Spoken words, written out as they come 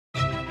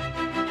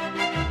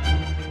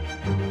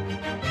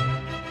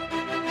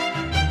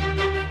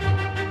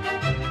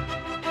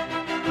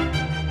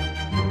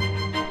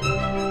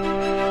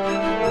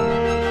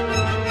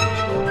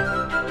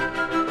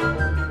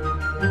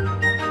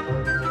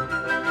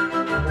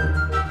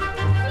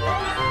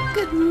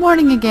Good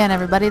morning again,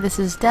 everybody. This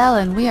is Del,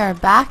 and we are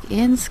back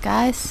in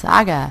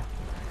SkySaga.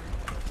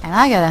 And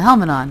I got a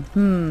helmet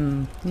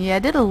on. Yeah, I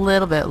did a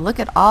little bit. Look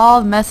at all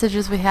the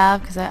messages we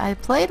have, because I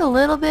played a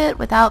little bit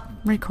without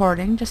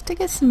recording, just to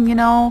get some,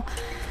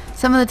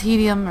 some of the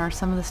tedium or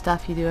some of the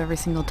stuff you do every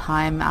single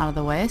time out of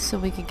the way, so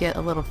we could get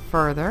a little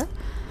further.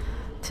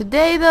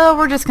 Today, though,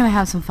 we're just going to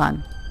have some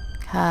fun.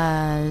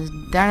 Because,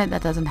 darn it,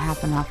 that doesn't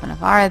happen often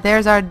enough. Alright,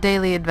 there's our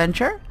daily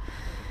adventure.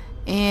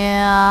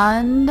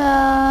 And,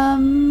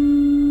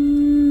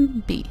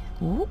 B.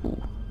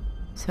 Ooh.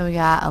 So we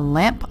got a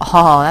lamp.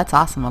 Oh, that's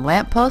awesome. A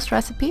lamppost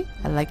recipe.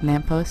 I like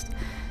lamppost.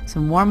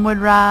 Some wormwood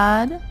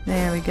rod.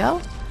 There we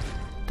go.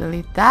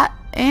 Delete that.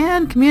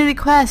 And community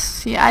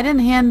quests. Yeah, I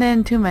didn't hand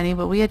in too many,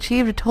 but we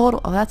achieved a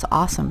total. Oh, that's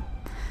awesome.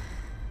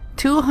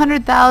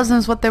 200,000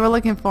 is what they were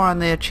looking for on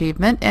the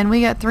achievement, and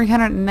we got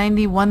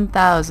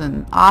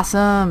 391,000.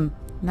 Awesome.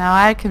 Now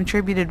I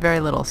contributed very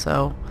little,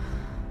 so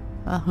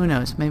well, who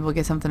knows? Maybe we'll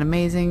get something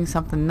amazing,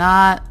 something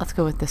not. Let's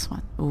go with this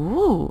one.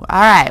 Ooh.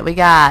 Alright, we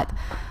got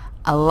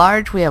a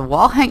large, we have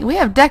wall hang, we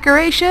have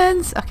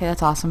decorations. Okay,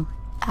 that's awesome.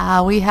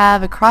 We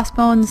have a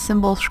crossbones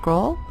symbol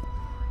scroll.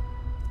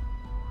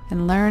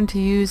 And learn to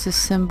use the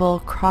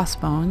symbol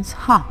crossbones.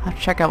 I'll have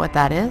to check out what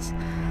that is.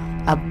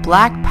 A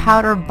black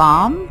powder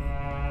bomb.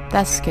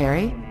 That's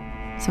scary.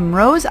 Some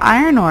rose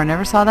iron ore.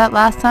 Never saw that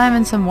last time.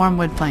 And some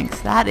wormwood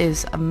planks. That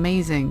is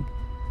amazing.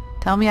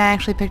 Tell me I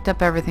actually picked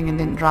up everything and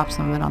didn't drop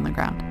some of it on the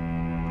ground.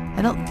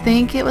 I don't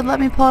think it would let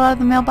me pull it out of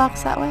the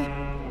mailbox that way.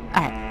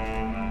 Alright.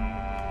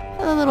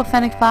 Hello, little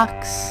fennec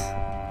fox.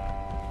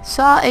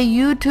 Saw a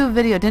YouTube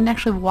video. Didn't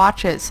actually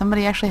watch it.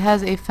 Somebody actually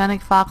has a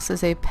fennec fox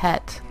as a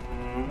pet.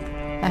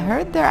 I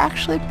heard they're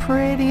actually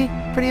pretty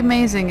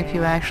amazing if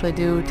you actually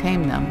do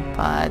tame them.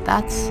 But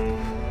that's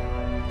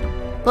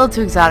a little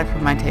too exotic for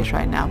my taste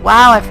right now.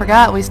 Wow, I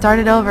forgot. We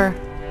started over.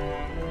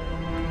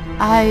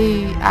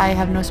 I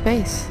have no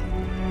space.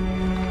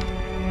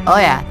 Oh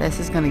yeah, this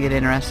is going to get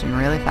interesting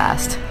really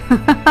fast.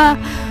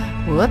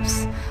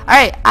 Whoops.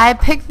 Alright, I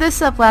picked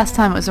this up last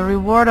time. It was a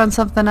reward on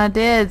something I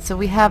did. So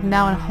we have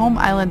now a home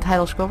island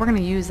title scroll. We're going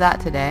to use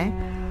that today.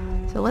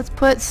 So let's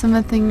put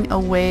something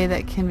away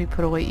that can be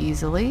put away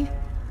easily.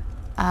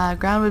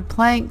 Groundwood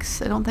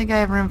planks. I don't think I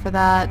have room for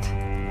that.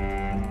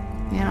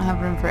 Yeah, I don't have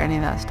room for any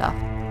of that stuff.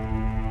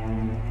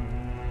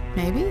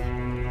 Maybe?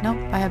 Nope,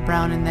 I have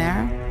brown in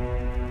there.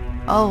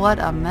 Oh, what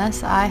a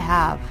mess I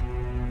have.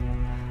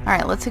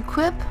 Alright, let's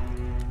equip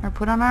or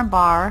put on our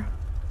bar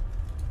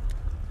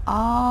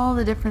all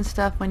the different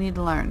stuff we need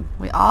to learn.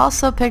 We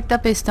also picked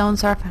up a stone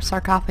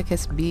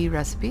sarcophagus bee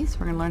recipe, so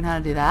we're going to learn how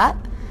to do that.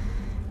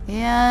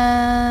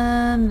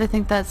 And I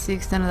think that's the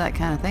extent of that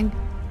kind of thing.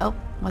 Oh,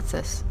 what's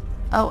this?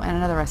 Oh, and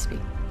another recipe.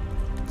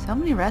 So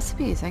many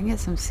recipes. I can get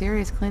some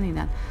serious cleaning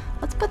done.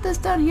 Let's put this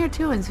down here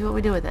too and see what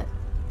we do with it.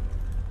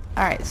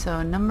 Alright,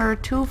 so number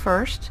 2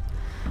 first.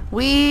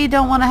 We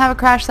don't want to have a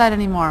crash site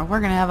anymore. We're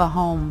going to have a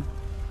home.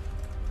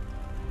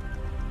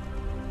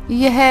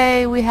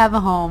 Yay, we have a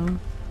home.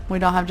 We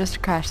don't have just a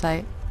crash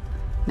site.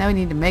 Now we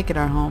need to make it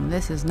our home.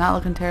 This is not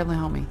looking terribly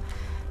homey.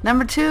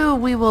 Number 2,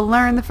 we will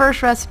learn the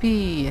first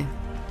recipe.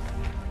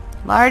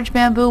 Large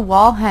bamboo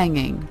wall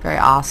hanging. Very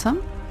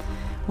awesome.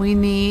 We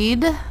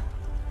need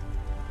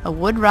a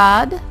wood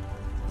rod,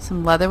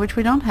 some leather, which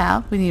we don't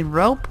have. We need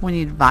rope. We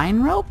need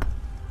vine rope.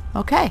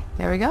 Okay,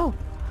 there we go.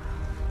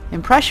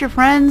 Impress your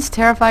friends,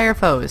 terrify your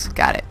foes.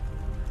 Got it.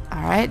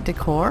 Alright,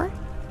 decor.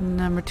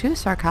 Number 2,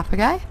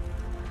 sarcophagi.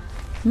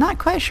 Not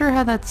quite sure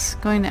how that's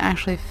going to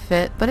actually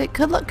fit, but it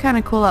could look kind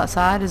of cool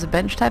outside as a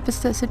bench type of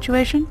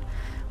situation.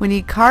 We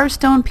need carved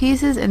stone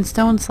pieces and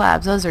stone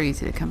slabs. Those are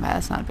easy to come by.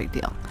 That's not a big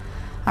deal.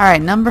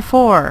 Alright, number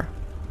 4.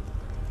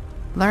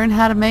 Learn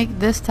how to make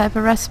this type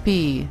of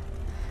recipe.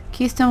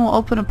 Keystone will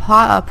open a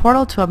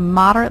portal to a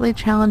moderately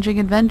challenging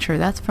adventure.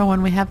 That's for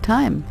when we have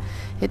time.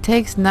 It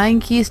takes 9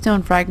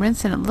 keystone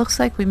fragments, and it looks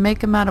like we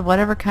make them out of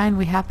whatever kind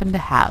we happen to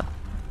have.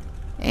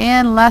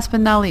 And last but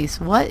not least,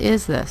 what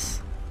is this?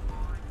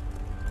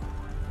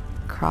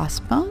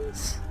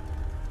 Crossbones?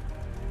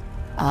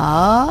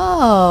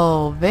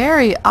 Oh,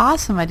 very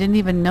awesome. I didn't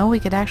even know we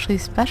could actually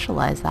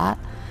specialize that.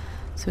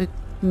 So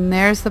and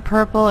there's the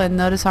purple, and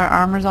notice our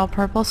armor's all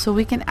purple, so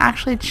we can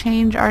actually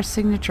change our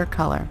signature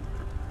color.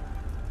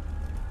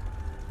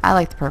 I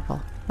like the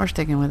purple. We're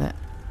sticking with it.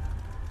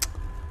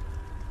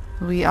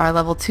 We are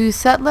level 2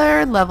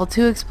 settler, level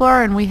 2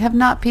 explorer, and we have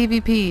not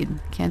PvP'd.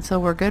 Cancel,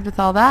 we're good with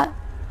all that.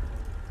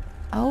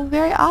 Oh,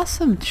 very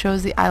awesome.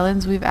 Shows the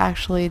islands we've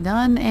actually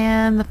done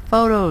and the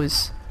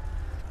photos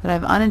that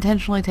I've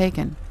unintentionally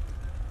taken,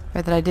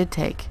 or that I did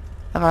take,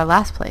 of our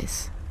last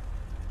place.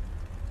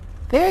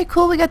 Very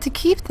cool, we got to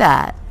keep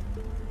that.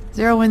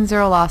 0 wins,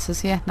 0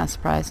 losses. Yeah, not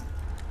surprised.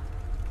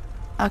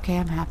 Okay,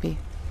 I'm happy.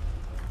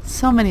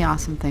 So many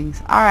awesome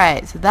things.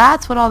 Alright, so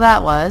that's what all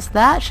that was.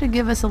 That should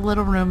give us a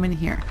little room in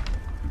here,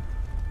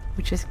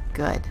 which is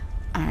good.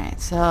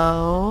 Alright,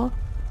 so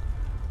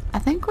I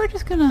think we're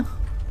just gonna,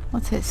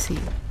 let's hit C.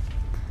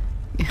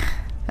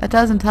 That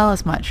doesn't tell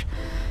us much.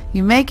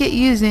 You make it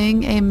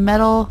using a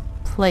metal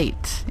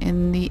plate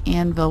in the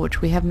anvil,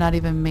 which we have not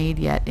even made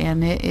yet,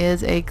 and it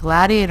is a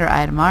gladiator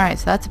item. Alright,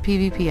 so that's a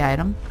PvP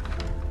item.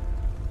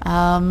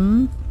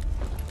 I'm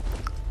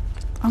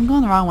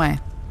going the wrong way.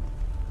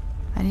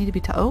 I need to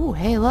be oh,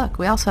 hey, look,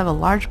 we also have a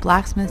large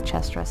blacksmith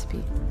chest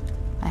recipe.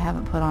 I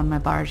haven't put on my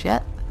bars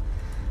yet.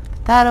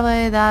 Put that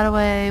away, that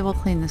away. We'll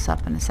clean this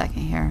up in a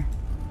second here.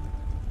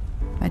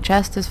 My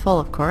chest is full,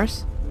 of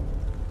course.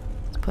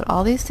 Let's put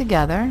all these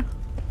together.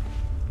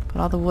 Put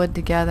all the wood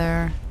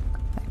together.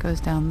 That goes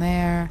down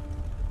there.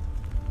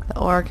 The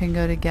ore can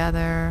go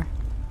together.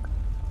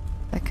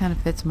 That kind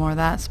of fits more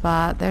that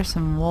spot. There's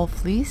some wool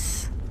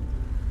fleece.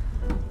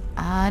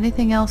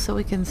 Anything else that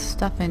we can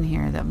stuff in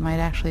here that might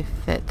actually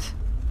fit?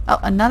 Oh,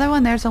 another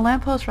one. There's a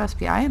lamppost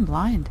recipe. I am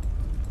blind.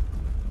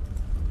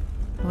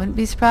 I wouldn't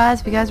be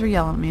surprised if you guys were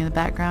yelling at me in the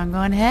background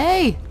going,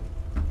 hey!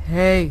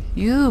 Hey,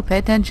 you, pay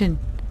attention.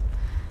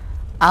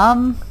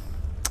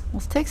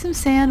 Let's take some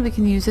sand. We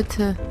can use it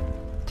to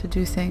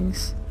do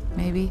things,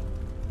 maybe.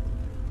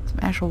 Some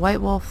actual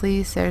white wool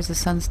fleece. There's the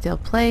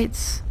sunsteel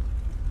plates.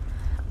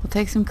 We'll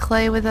take some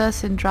clay with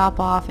us and drop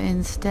off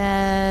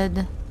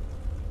instead.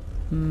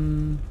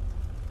 The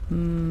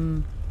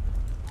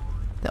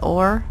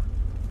ore,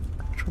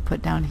 which we'll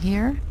put down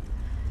here.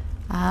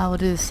 We'll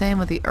do the same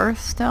with the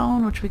earth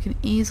stone, which we can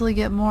easily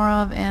get more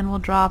of, and we'll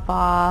drop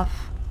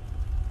off.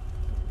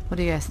 What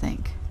do you guys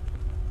think?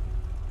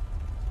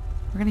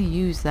 We're gonna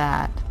use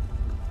that.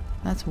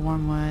 That's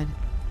wormwood.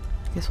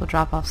 I guess we'll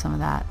drop off some of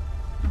that.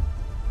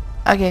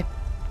 Okay.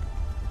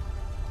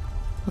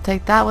 We'll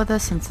take that with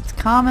us since it's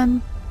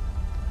common.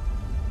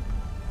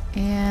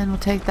 And we'll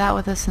take that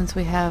with us since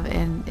we have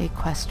a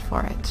quest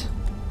for it.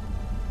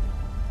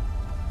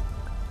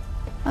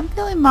 I'm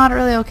feeling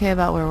moderately okay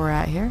about where we're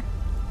at here.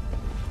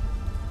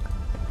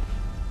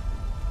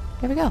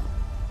 There we go.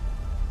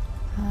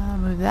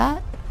 Move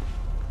that.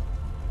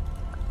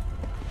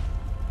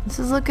 This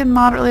is looking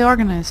moderately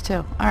organized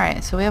too.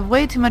 Alright, so we have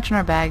way too much in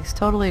our bags.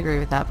 Totally agree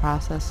with that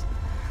process.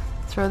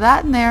 Throw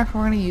that in there if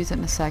we're going to use it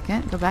in a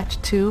second. Go back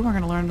to 2. We're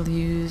going to learn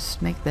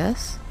to make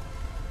this.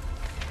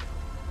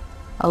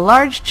 A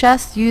large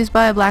chest used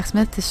by a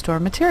blacksmith to store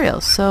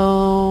materials.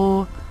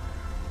 So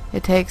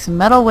it takes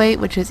metal weight,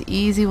 which is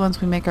easy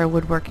once we make our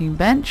woodworking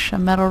bench, a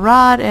metal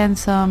rod, and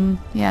some,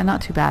 yeah,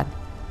 not too bad.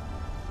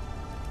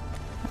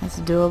 That's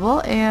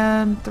doable.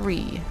 And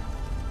 3.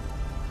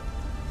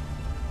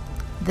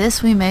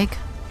 This we make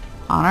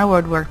on our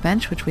wood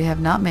workbench, which we have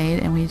not made,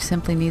 and we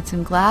simply need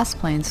some glass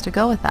planes to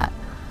go with that.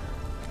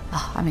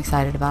 Oh, I'm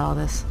excited about all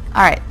this.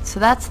 Alright, so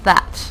that's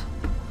that.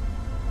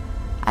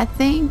 I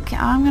think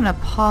I'm going to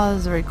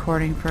pause the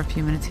recording for a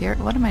few minutes here.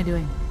 What am I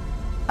doing?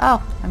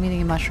 Oh, I'm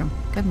eating a mushroom.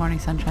 Good morning,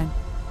 sunshine.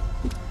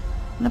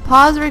 I'm going to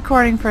pause the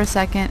recording for a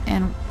second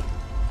and...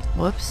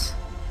 Whoops.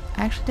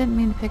 I actually didn't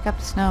mean to pick up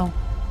the snow.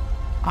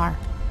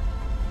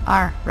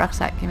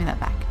 Rucksack, give me that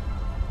back.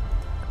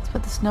 Let's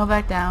put the snow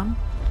back down.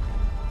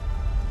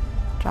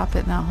 Drop it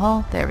in that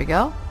hole. There we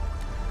go.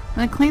 I'm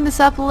going to clean this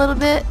up a little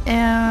bit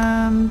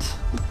and...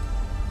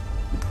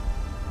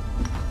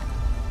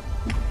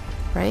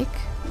 break.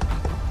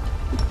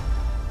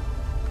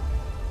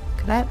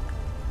 Could I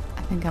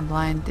think I'm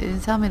blind. Did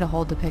it tell me to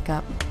hold to pick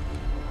up?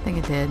 I think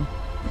it did.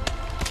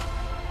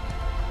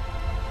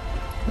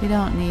 We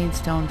don't need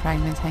stone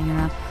fragments hanging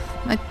around.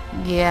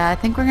 Yeah, I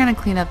think we're going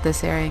to clean up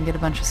this area and get a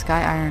bunch of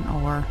sky iron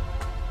ore.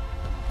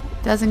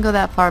 Doesn't go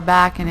that far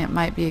back, and it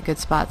might be a good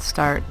spot to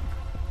start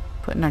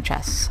putting our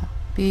chests.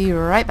 Be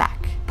right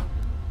back.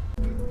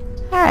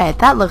 Alright,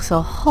 that looks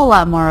a whole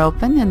lot more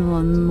open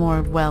and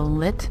more well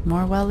lit.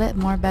 More well lit,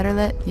 more better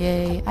lit.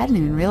 Yay. I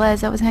didn't even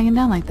realize that was hanging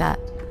down like that.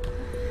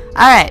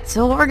 Alright,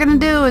 so what we're going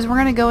to do is we're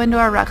going to go into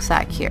our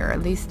rucksack here,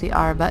 at least the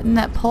R button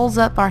that pulls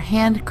up our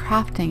hand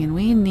crafting, and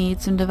we need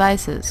some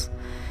devices.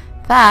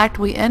 In fact,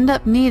 we end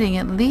up needing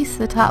at least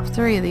the top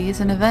 3 of these,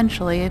 and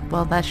eventually,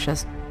 well, that's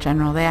just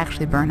general, they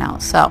actually burn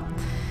out. So,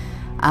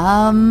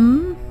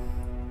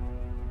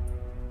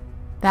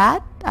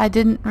 that I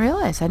didn't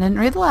realize. I didn't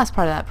read the last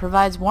part of that.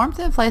 Provides warmth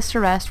and a place to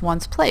rest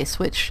once placed,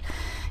 which,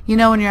 you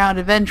know, when you're out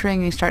adventuring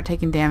and you start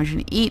taking damage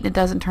and eat and it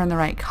doesn't turn the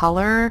right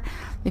color,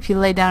 if you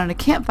lay down at a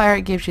campfire,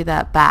 it gives you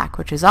that back,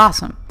 which is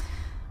awesome.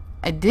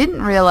 I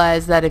didn't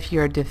realize that if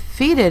you're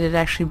defeated, it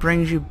actually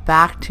brings you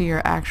back to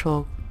your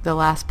the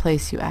last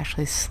place you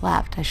actually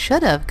slept. I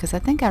should have, because I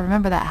think I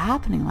remember that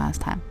happening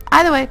last time.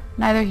 Either way,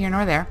 neither here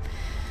nor there.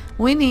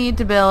 We need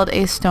to build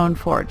a stone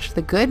forge.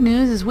 The good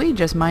news is we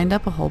just mined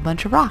up a whole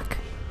bunch of rock.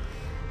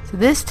 So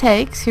this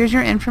takes, here's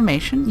your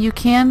information. You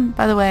can,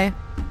 by the way,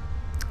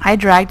 I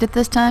dragged it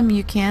this time.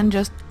 You can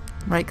just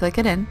right click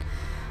it in.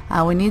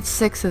 We need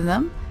 6 of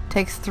them.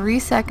 Takes 3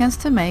 seconds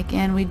to make,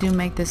 and we do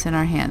make this in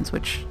our hands,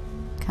 which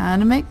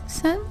kind of makes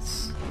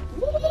sense.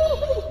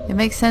 It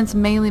makes sense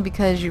mainly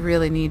because you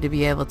really need to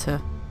be able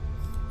to,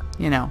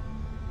 you know,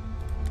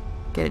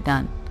 get it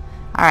done.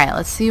 Alright,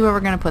 let's see where we're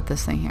going to put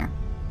this thing here.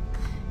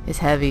 It's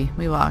heavy.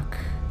 We walk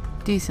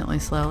decently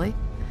slowly.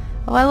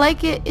 Oh, I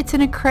like it. It's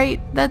in a crate.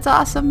 That's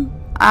awesome.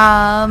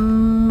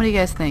 What do you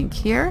guys think?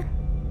 Here?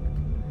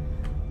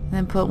 And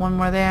then put one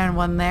more there and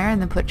one there,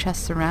 and then put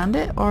chests around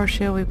it? Or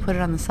should we put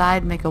it on the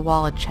side and make a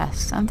wall of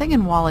chests? I'm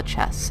thinking wall of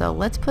chests. So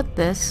let's put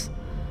this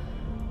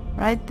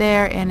right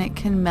there, and it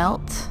can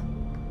melt.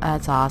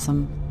 That's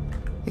awesome.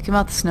 It can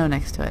melt the snow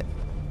next to it.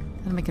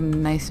 It'll make it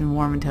nice and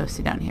warm and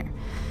toasty down here.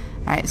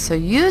 Alright, so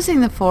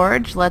using the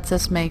forge lets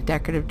us make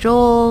decorative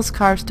jewels,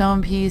 carved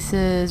stone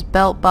pieces,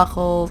 belt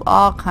buckles,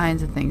 all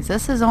kinds of things.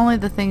 This is only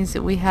the things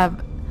that we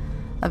have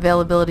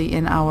availability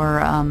in our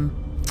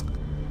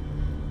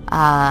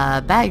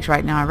bags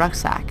right now, our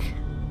rucksack.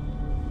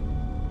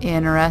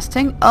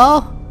 Interesting.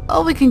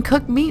 Oh, we can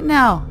cook meat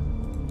now.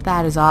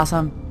 That is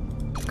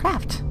awesome.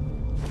 Craft.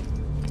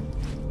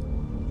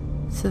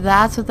 So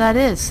that's what that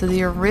is. So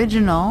the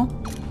original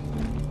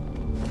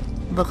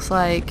looks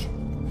like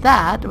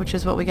that, which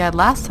is what we got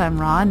last time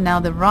raw, and now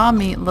the raw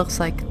meat looks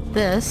like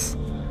this,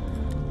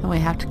 and we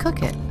have to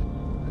cook it.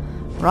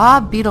 Raw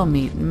beetle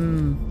meat.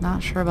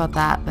 Not sure about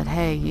that, but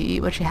hey, you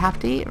eat what you have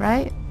to eat,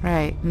 right?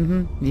 Right.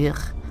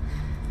 Yuck.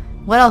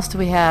 What else do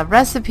we have?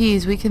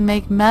 Recipes. We can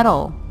make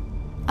metal.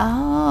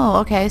 Oh,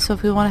 okay, so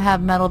if we want to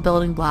have metal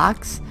building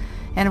blocks,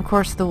 and of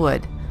course the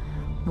wood,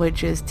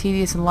 which is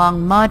tedious and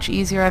long, much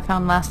easier I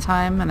found last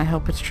time, and I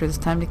hope it's true this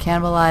time, to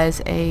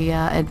cannibalize a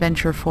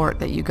adventure fort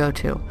that you go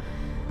to.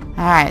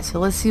 Alright, so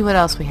let's see what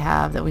else we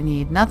have that we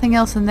need. Nothing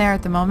else in there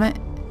at the moment.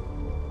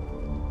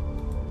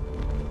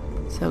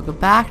 So go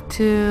back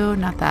to,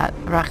 not that,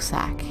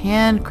 rucksack.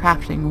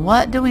 Handcrafting.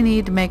 What do we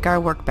need to make our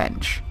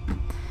workbench?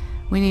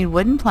 We need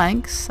wooden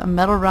planks, a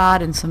metal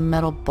rod, and some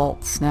metal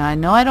bolts. Now I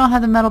know I don't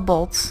have the metal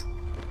bolts.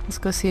 Let's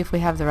go see if we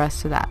have the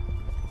rest of that.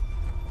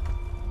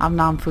 I'm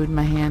nom food in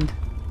my hand.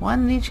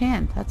 One in each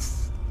hand.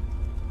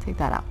 Take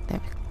that out.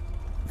 There we go.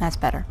 That's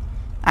better.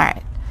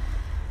 Alright.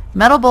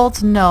 Metal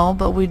bolts, no,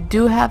 but we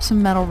do have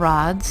some metal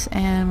rods,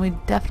 and we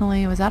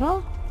definitely... Was that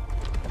all?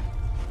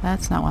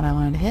 That's not what I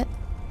wanted to hit.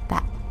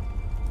 That.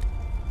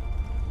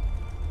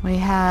 We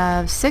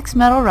have 6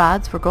 metal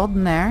rods. We're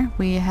golden there.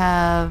 We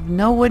have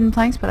no wooden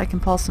planks, but I can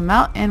pull some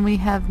out, and we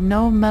have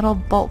no metal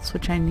bolts,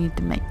 which I need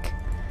to make.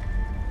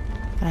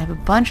 But I have a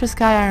bunch of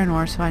sky iron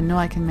ore, so I know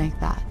I can make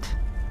that.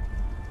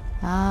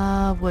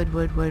 Wood.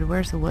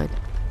 Where's the wood?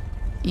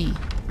 E.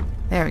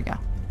 There we go.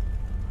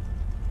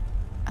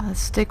 Let's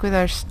stick with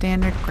our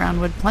standard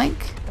groundwood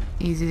plank.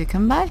 Easy to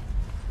come by.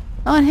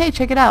 Oh, and hey,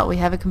 check it out. We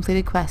have a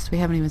completed quest. We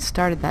haven't even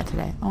started that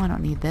today. Oh, I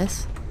don't need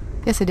this.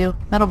 Yes, I do.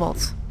 Metal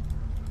bolts.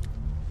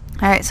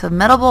 Alright, so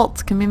metal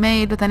bolts can be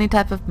made with any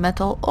type of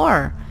metal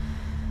ore.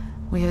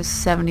 We have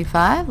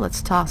 75.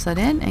 Let's toss that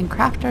in and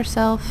craft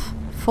ourselves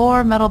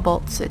 4 metal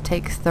bolts. It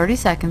takes 30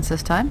 seconds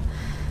this time.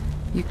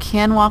 You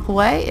can walk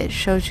away. It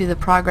shows you the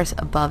progress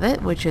above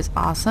it, which is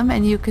awesome,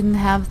 and you can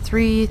have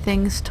 3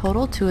 things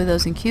total, 2 of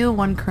those in queue,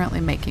 1 currently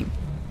making.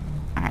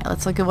 Alright,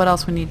 let's look at what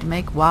else we need to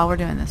make while we're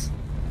doing this.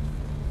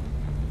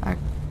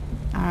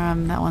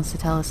 That wants to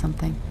tell us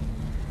something.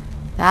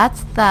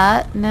 That's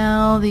that.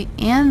 Now the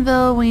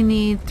anvil, we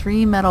need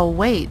 3 metal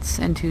weights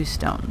and 2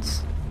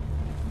 stones.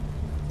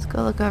 Let's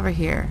go look over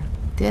here.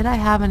 Did I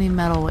have any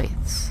metal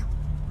weights?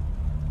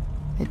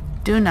 I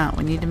do not.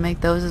 We need to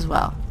make those as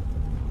well.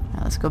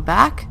 Now let's go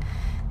back.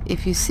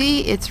 If you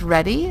see, it's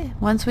ready.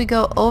 Once we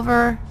go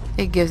over,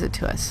 it gives it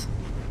to us.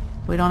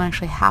 We don't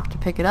actually have to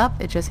pick it up.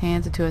 It just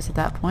hands it to us at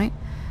that point.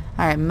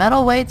 Alright,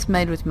 metal weights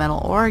made with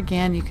metal ore.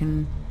 Again, you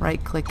can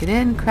right click it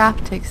in.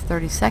 Craft takes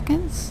 30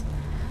 seconds.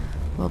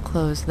 We'll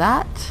close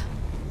that.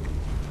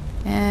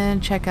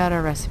 And check out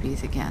our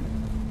recipes again.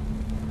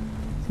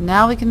 So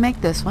now we can make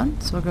this one.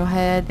 So we'll go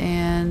ahead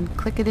and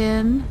click it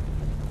in.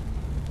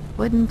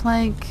 Wooden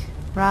plank,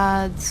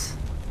 rods,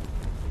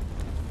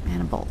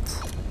 and a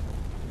bolt.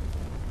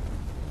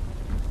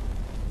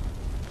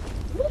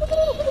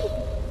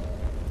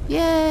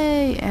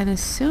 Yay! And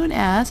as soon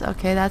as...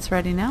 Okay, that's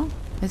ready now,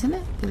 isn't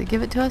it? Did it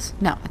give it to us?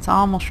 No, it's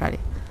almost ready.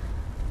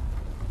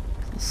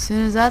 As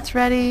soon as that's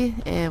ready,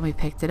 and we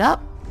picked it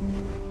up,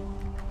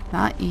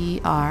 not E,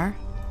 R,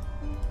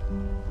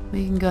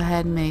 we can go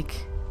ahead and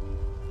make...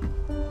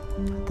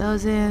 Put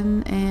those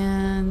in,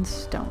 and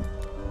stone.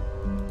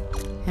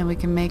 And we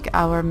can make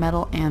our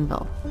metal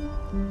anvil.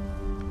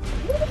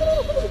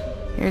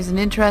 Here's an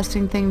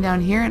interesting thing down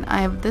here,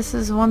 and this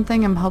is one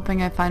thing I'm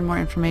hoping I find more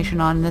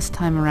information on this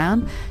time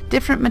around.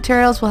 Different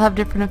materials will have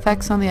different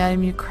effects on the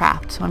item you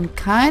craft, so I'm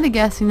kind of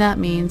guessing that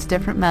means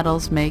different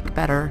metals make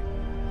better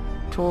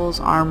tools,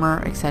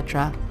 armor,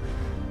 etc.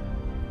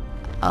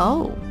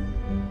 Oh,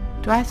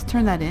 do I have to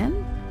turn that in?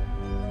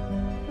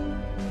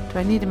 Do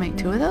I need to make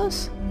 2 of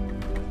those?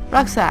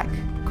 Rucksack,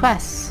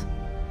 quests.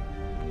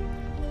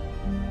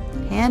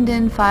 Hand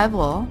in 5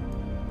 wool.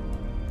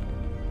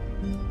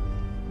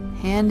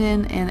 Hand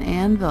in an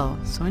anvil.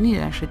 So we need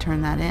to actually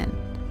turn that in.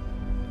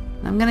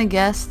 I'm gonna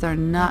guess they're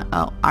not...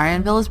 Oh, our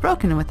anvil is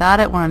broken, and without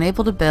it we're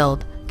unable to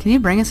build. Can you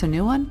bring us a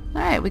new one?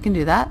 Alright, we can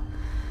do that.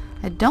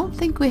 I don't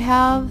think we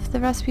have the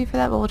recipe for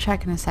that, but we'll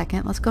check in a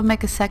second. Let's go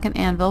make a second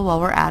anvil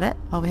while we're at it,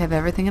 while we have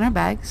everything in our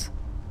bags.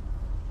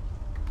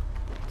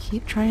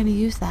 Keep trying to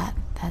use that.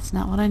 That's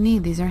not what I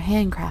need. These are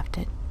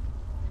handcrafted.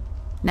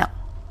 No.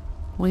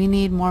 we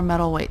need more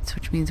metal weights,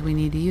 which means we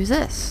need to use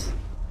this.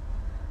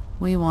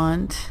 We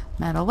want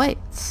metal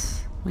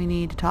weights. We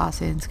need to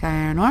toss in sky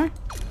iron ore.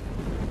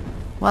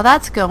 While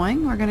that's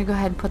going, we're going to go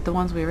ahead and put the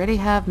ones we already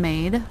have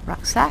made,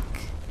 rucksack,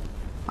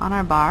 on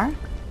our bar.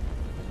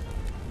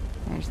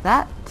 There's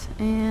that,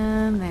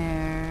 and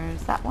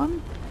there's that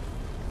one.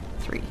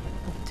 3.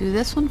 We'll do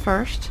this one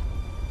first.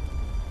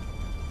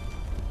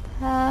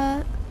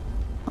 That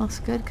looks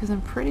good because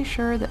I'm pretty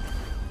sure that...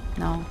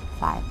 No,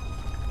 5.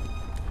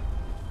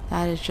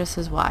 That is just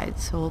as wide,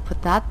 so we'll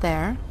put that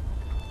there.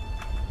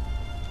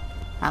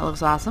 That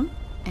looks awesome.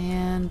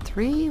 And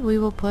 3, we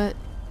will put...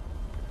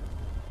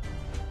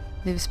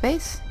 Leave a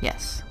space?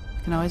 Yes.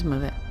 You can always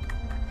move it.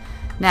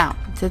 Now,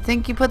 to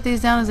think you put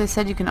these down, as I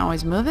said, you can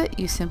always move it.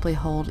 You simply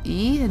hold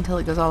E until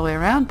it goes all the way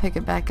around, pick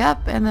it back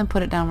up, and then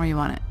put it down where you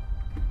want it.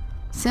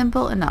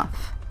 Simple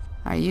enough.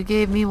 Alright, you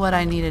gave me what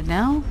I needed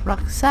now.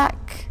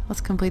 Rucksack.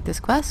 Let's complete this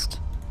quest.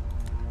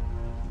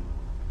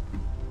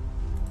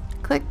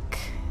 Click.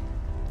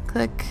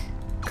 Click.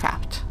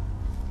 Craft.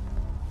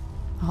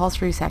 A whole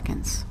 3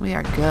 seconds. We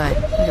are good.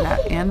 Look at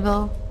that.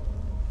 Anvil.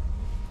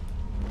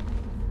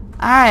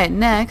 Alright,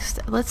 next,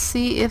 let's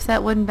see if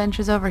that wooden bench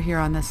is over here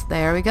on this.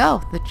 There we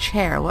go. The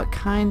chair. What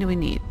kind do we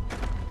need?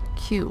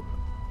 Q.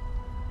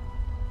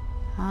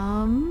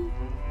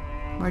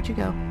 Where'd you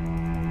go?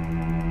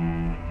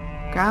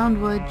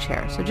 Groundwood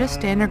chair. So just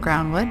standard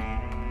groundwood.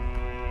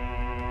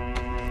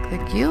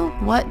 Click U.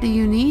 What do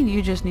you need?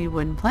 You just need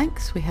wooden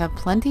planks. We have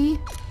plenty.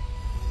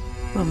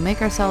 We'll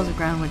make ourselves a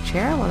groundwood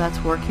chair. Well,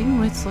 that's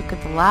working. Let's look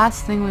at the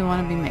last thing we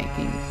want to be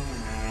making.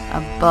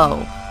 A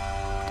bow.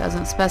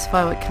 Doesn't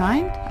specify what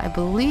kind. I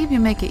believe you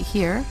make it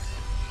here.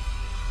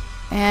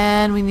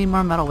 And we need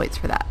more metal weights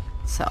for that.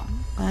 So,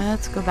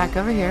 let's go back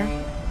over here.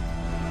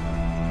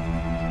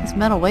 This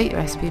metal weight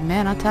recipe,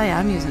 man, I'll tell you,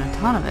 I'm using a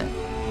ton of it.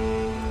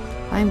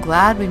 I'm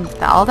glad we...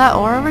 All that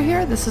ore over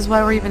here, this is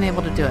why we're even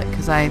able to do it.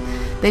 Because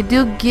they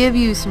do give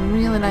you some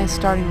really nice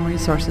starting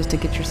resources to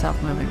get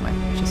yourself moving with,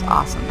 which is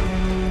awesome.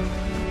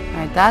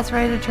 Alright, that's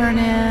ready to turn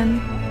in.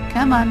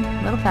 Come on,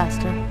 a little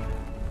faster.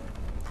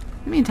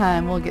 In the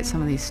meantime, we'll get some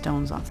of these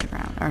stones off the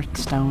ground. Or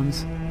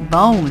stones.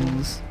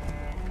 Bones.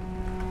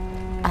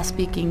 I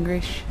speak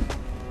English.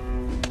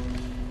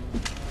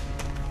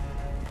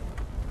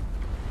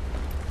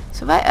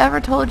 So have I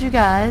ever told you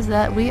guys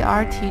that we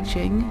are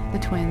teaching the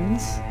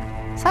twins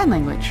sign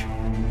language?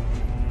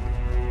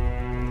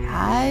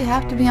 I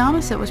have to be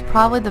honest, it was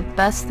probably the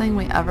best thing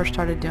we ever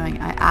started doing.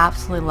 I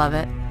absolutely love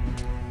it.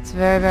 It's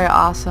very, very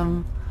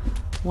awesome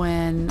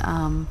when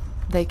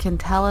they can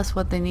tell us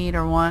what they need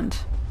or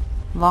want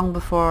long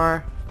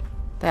before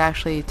they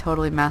actually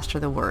totally master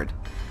the word.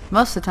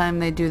 Most of the time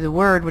they do the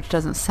word, which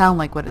doesn't sound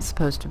like what it's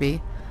supposed to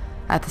be,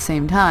 at the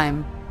same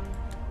time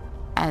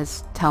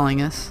as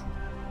telling us.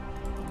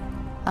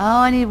 Oh,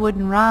 I need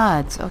wooden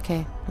rods.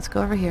 Okay, let's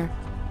go over here.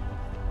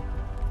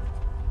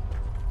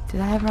 Did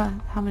I have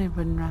how many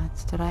wooden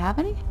rods? Did I have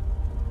any?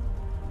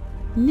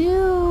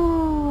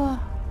 No.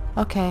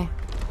 Okay.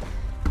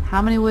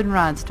 How many wooden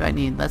rods do I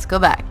need? Let's go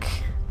back.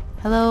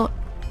 Hello,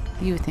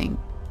 you thing.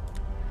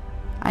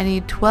 I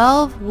need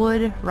 12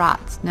 wood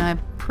rods. Now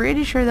I'm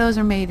pretty sure those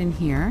are made in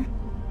here.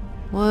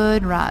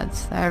 Wood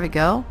rods. There we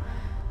go.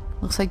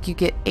 Looks like you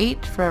get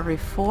 8 for every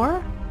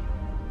 4.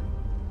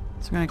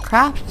 So we're going to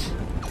craft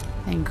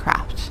and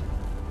craft.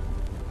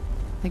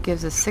 That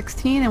gives us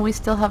 16, and we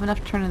still have enough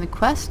to turn in the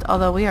quest,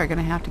 although we are going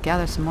to have to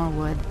gather some more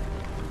wood.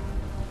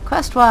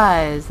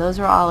 Quest-wise, those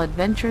are all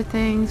adventure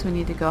things. We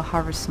need to go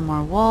harvest some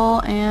more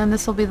wool, and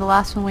this will be the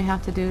last one we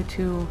have to do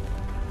to...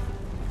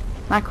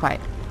 Not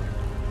quite.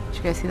 Did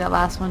you guys see that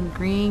last one?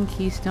 Green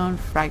keystone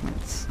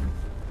fragments.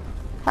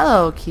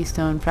 Hello,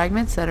 keystone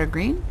fragments that are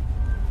green.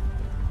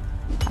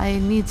 I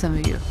need some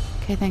of you.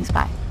 Okay, thanks,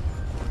 bye.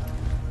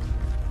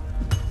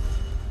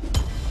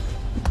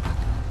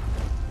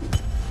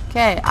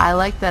 Okay, I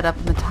like that up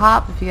in the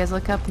top. If you guys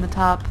look up in the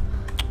top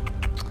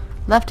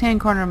left-hand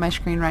corner of my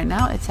screen right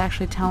now, it's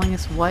actually telling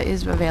us what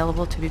is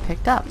available to be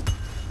picked up.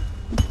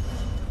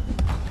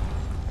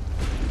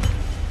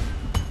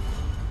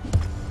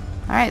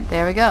 Alright,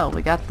 there we go.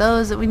 We got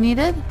those that we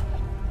needed.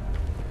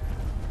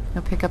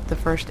 Go pick up the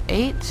first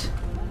 8.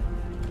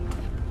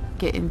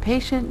 Get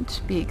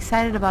impatient. Be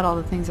excited about all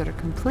the things that are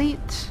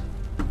complete.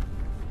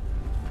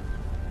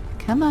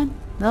 Come on,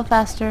 a little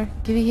faster.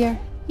 Give it here.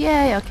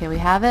 Yay, okay, we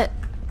have it.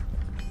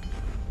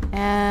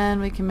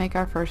 And we can make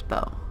our first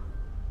bow.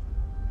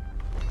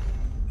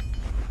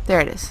 There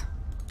it is.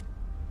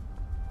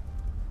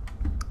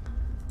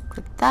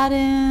 Click that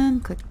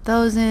in, click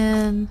those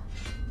in.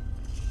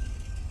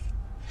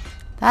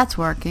 That's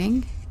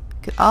working.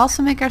 Could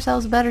also make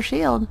ourselves a better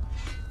shield.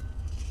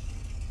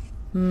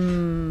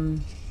 I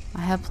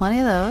have plenty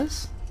of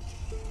those.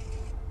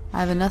 I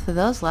have enough of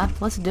those left.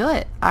 Let's do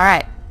it.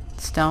 Alright.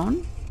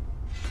 Stone,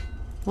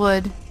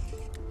 wood,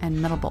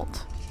 and metal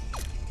bolt.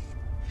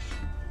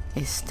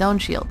 A stone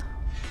shield.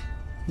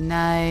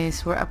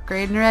 Nice. We're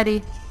upgrading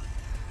ready.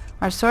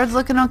 Our sword's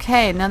looking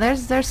okay. Now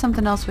there's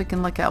something else we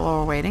can look at while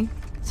we're waiting.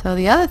 So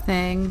the other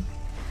thing,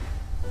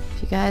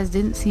 if you guys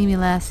didn't see me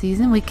last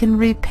season, we can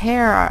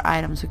repair our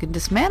items. We can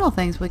dismantle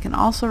things, we can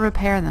also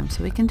repair them.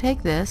 So we can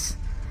take this,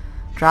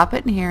 drop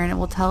it in here, and it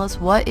will tell us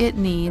what it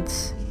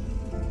needs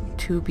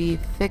to be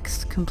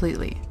fixed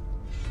completely.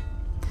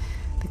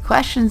 The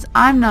questions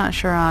I'm not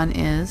sure on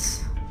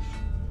is,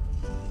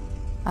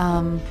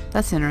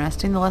 that's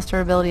interesting. The less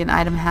durability an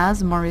item has,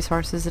 the more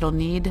resources it'll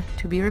need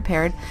to be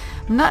repaired.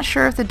 I'm not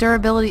sure if the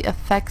durability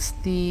affects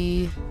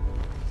the,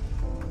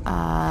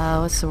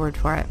 what's the word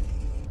for it?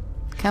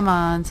 Come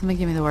on, somebody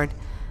give me the word.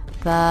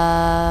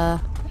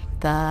 The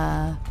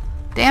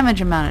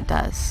damage amount it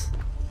does.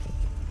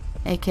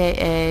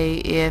 AKA,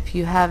 if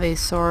you have a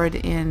sword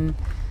in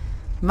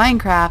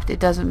Minecraft, it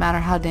doesn't matter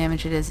how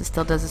damaged it is, it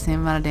still does the same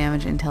amount of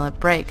damage until it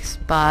breaks.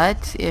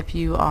 But if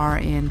you are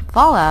in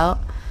Fallout,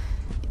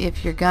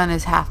 if your gun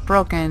is half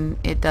broken,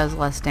 it does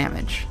less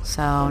damage.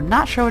 So,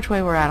 not sure which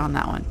way we're at on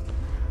that one.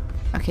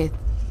 Okay,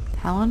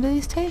 how long do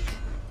these take?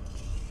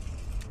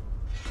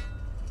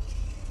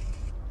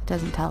 It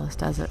doesn't tell us,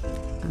 does it?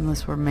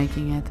 Unless we're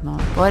making it at the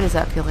moment. Boy, does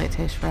that feel like it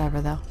takes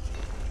forever, though.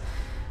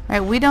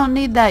 Alright, we don't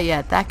need that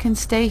yet. That can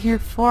stay here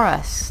for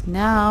us.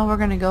 Now, we're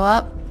gonna go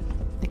up,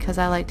 because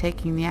I like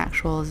taking the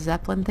actual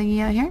Zeppelin thingy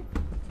out here.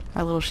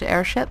 Our little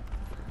airship.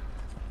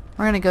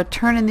 We're gonna go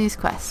turn in these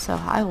quests, so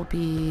I will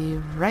be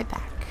right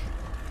back.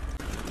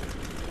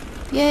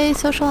 Yay,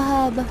 social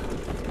hub!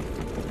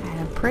 And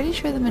I'm pretty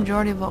sure the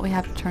majority of what we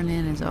have to turn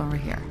in is over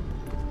here.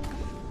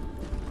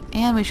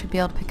 And we should be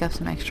able to pick up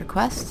some extra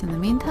quests in the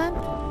meantime.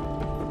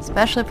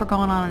 Especially if we're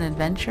going on an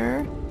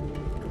adventure.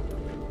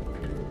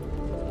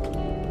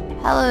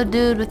 Hello,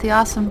 dude with the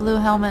awesome blue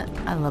helmet.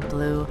 I love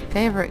blue.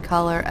 Favorite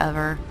color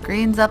ever.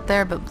 Green's up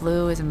there, but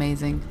blue is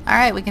amazing.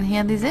 Alright, we can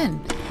hand these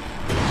in.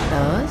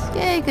 Those.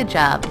 Yay, good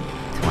job.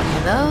 20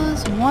 of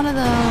those, one of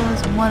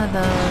those, one of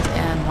those,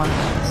 and one of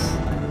those.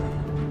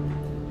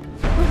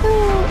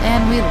 Woohoo!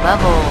 And we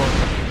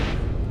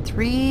leveled.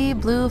 3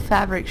 blue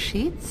fabric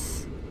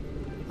sheets.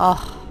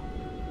 Oh.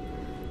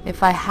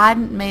 If I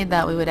hadn't made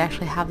that, we would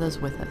actually have those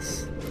with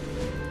us.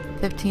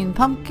 15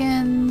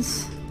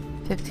 pumpkins,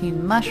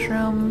 15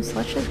 mushrooms.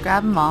 Let's just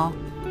grab them all.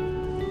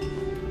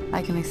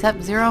 I can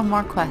accept 0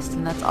 more quests,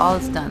 and that's all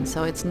it's done.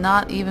 So it's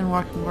not even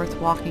worth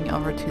walking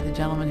over to the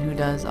gentleman who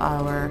does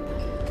our...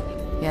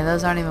 Yeah,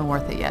 those aren't even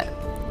worth it yet.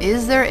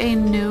 Is there a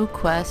new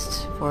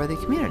quest for the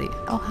community?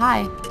 Oh,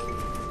 hi.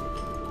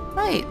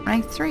 Right,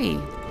 rank 3.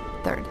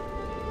 3rd.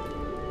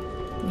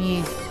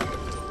 Me.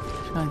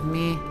 Just going with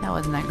me. That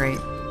wasn't that great.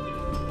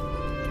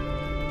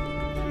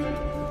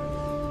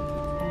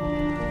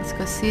 Let's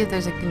go see if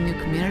there's a new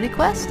community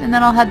quest, and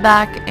then I'll head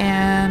back,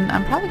 and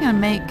I'm probably gonna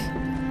make...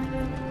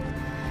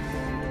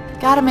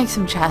 Gotta make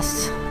some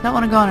chests. Don't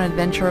want to go on an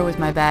adventure with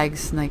my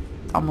bags like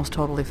almost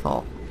totally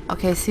full.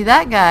 Okay, see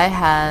that guy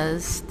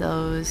has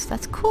those.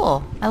 That's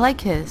cool. I like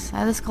his. I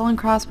have the skull and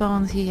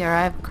crossbones. I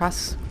have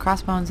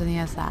crossbones, and he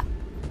has that.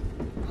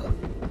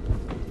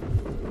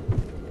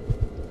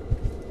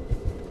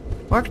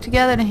 Work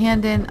together to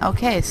hand in.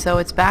 Okay, so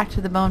it's back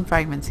to the bone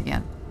fragments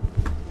again.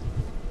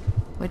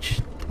 Which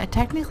I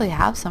technically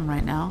have some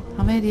right now.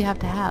 How many do you have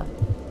to have?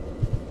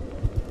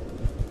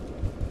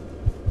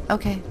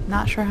 Okay,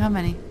 not sure how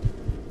many.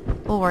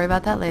 We'll worry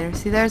about that later.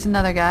 See, there's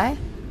another guy.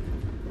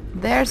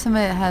 There's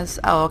somebody that has...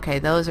 Oh, okay,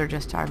 those are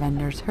just our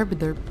vendors.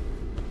 Herbiderp.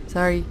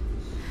 Sorry.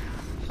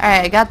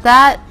 Alright, I got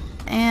that.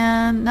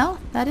 And no,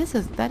 that is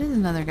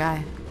another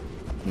guy.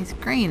 He's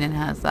green and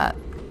has that.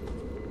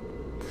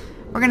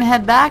 We're gonna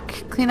head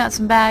back, clean out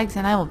some bags,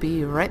 and I will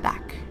be right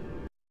back.